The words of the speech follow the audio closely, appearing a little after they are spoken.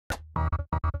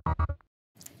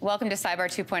Welcome to Sidebar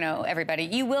 2.0, everybody.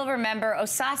 You will remember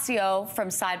Osasioo from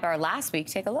Sidebar last week.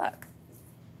 Take a look.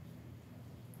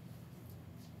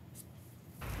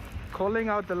 Calling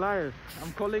out the liars.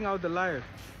 I'm calling out the liars.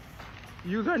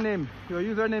 Username. Your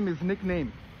username is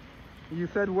nickname. You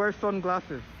said wear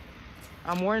sunglasses.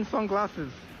 I'm wearing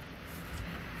sunglasses.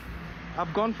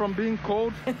 I've gone from being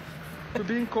cold to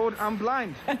being cold. I'm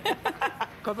blind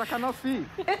because I cannot see.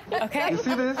 Okay. You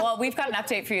see this? Well, we've got an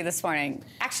update for you this morning.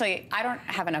 Actually, I don't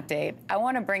have an update. I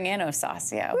want to bring in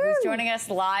Osasioo, who's joining us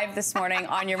live this morning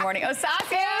on your morning. Osasioo!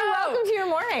 Hey, welcome to your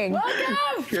morning. Welcome!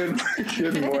 Good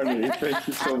morning. Thank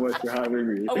you so much for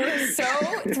having me. Oh, we're so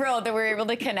thrilled that we were able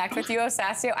to connect with you,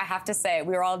 Osasioo. I have to say,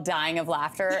 we were all dying of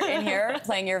laughter in here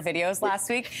playing your videos last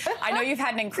week. I know you've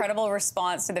had an incredible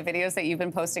response to the videos that you've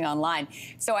been posting online.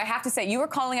 So I have to say, you were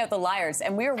calling out the liars,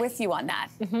 and we were with you on that.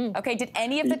 Okay, did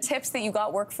any of the tips that you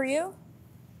got work for you?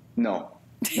 No,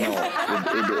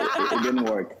 it didn't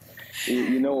work.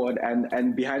 You know what?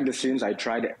 And behind the scenes, I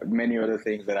tried many other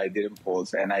things that I didn't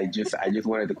post, and I just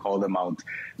wanted to call them out.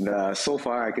 So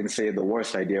far, I can say the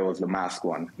worst idea was the mask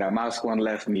one. That mask one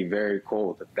left me very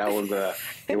cold.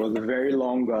 It was a very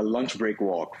long lunch break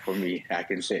walk for me, I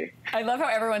can say. I love how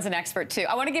everyone's an expert too.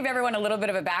 I want to give everyone a little bit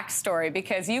of a backstory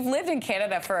because you've lived in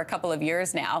Canada for a couple of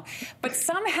years now, but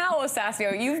somehow,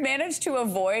 Osasioo, you've managed to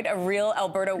avoid a real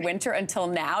Alberta winter until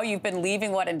now. You've been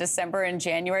leaving, what, in December and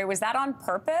January? Was that on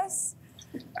purpose?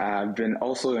 I've been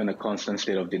also in a constant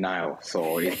state of denial.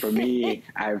 So for me,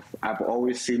 I've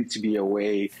always seemed to be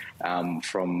away from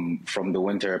the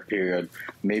winter period.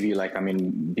 Maybe like I'm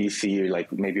in BC,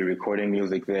 like maybe recording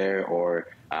music there, or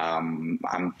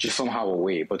I'm just somehow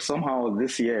away. But somehow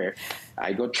this year,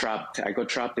 I got trapped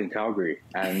in Calgary,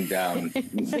 and there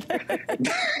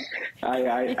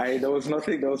was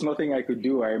nothing I could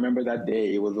do. I remember that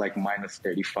day; it was like minus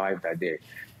 35 that day,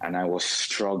 and I was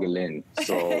struggling.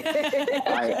 So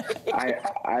I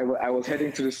was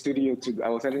heading to the studio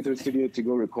to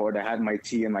go record. I had my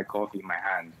tea and my coffee in my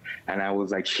hand, and I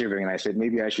was like shivering. And I said,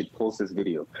 maybe I should post this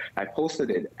video. I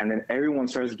posted it, and then everyone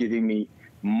starts giving me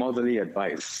motherly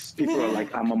advice. People are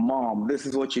like, I'm a mom, this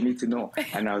is what you need to know.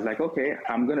 And I was like, okay,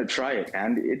 I'm gonna try it,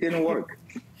 and it didn't work.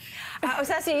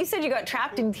 Osasioo, you said you got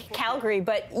trapped in Calgary,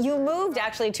 but you moved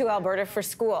actually to Alberta for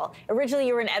school. Originally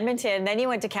you were in Edmonton, then you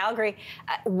went to Calgary.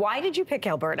 Why did you pick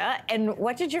Alberta, and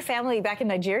what did your family back in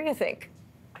Nigeria think?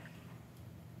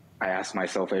 I ask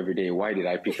myself every day, why did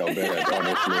I pick Alberta,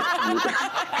 honestly?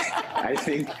 I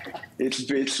think it's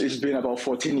been about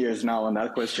 14 years now, and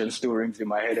that question still rings in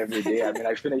my head every day. I mean,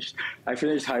 I finished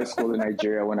high school in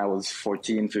Nigeria when I was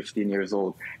 14, 15 years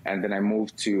old, and then I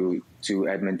moved to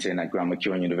Edmonton at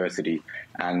McEwen University,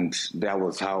 and that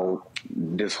was how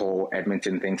this whole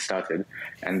Edmonton thing started.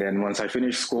 And then once I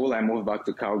finished school, I moved back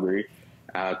to Calgary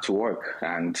to work,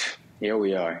 and here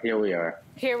we are.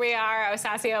 Here we are,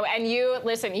 Osasioo. And you,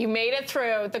 listen, you made it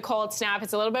through the cold snap.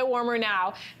 It's a little bit warmer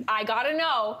now. I gotta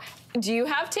know, do you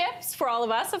have tips for all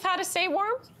of us of how to stay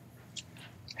warm?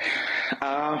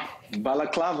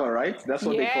 Balaclava, right? That's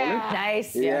what they call it?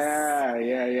 Nice.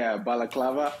 Yeah.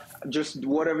 Balaclava. Just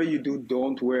whatever you do,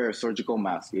 don't wear a surgical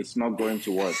mask. It's not going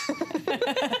to work.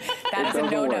 That's a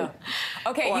no-no.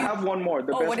 Okay. I have one more.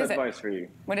 The best advice for you.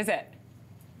 What is it?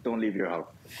 Don't leave your house.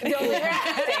 Stay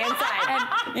inside. And,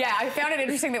 yeah, I found it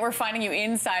interesting that we're finding you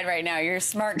inside right now. You're a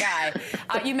smart guy.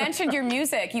 You mentioned your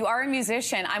music. You are a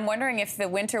musician. I'm wondering if the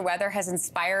winter weather has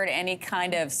inspired any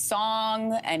kind of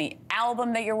song, any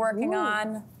album that you're working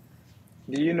on.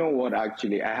 Do you know what,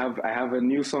 actually? I have a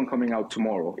new song coming out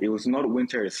tomorrow. It was not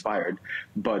winter inspired,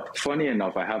 but funny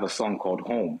enough, I have a song called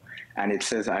Home, and it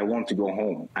says, I want to go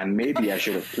home. And maybe I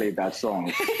should have played that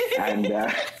song.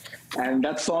 And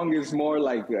that song is more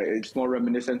like, it's more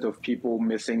reminiscent of people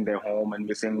missing their home and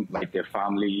missing like their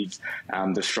families,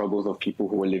 the struggles of people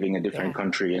who are living in a different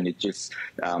country, and it just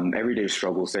everyday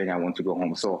struggle saying I want to go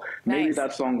home. So maybe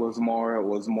that song was more,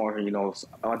 you know,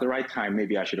 at the right time,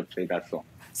 maybe I should have played that song.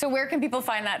 So where can people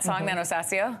find that song then,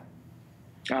 Osasioo?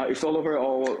 It's all over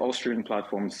all streaming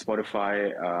platforms,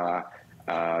 Spotify,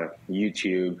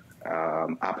 YouTube,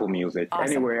 Apple Music,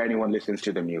 anywhere anyone listens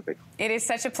to the music. It is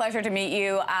such a pleasure to meet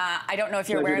you. I don't know if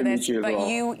you're aware of this, but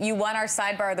you won our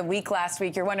Sidebar of the Week last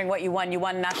week. You're wondering what you won. You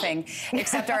won nothing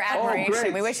except our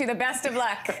admiration. We wish you the best of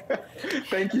luck.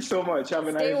 Thank you so much. Have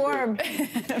a nice day. Stay warm.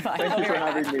 Thank you for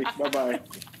having me. Bye-bye.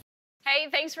 Hey,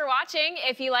 thanks for watching.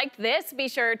 If you liked this, be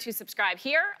sure to subscribe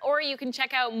here, or you can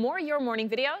check out more Your Morning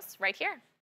videos right here.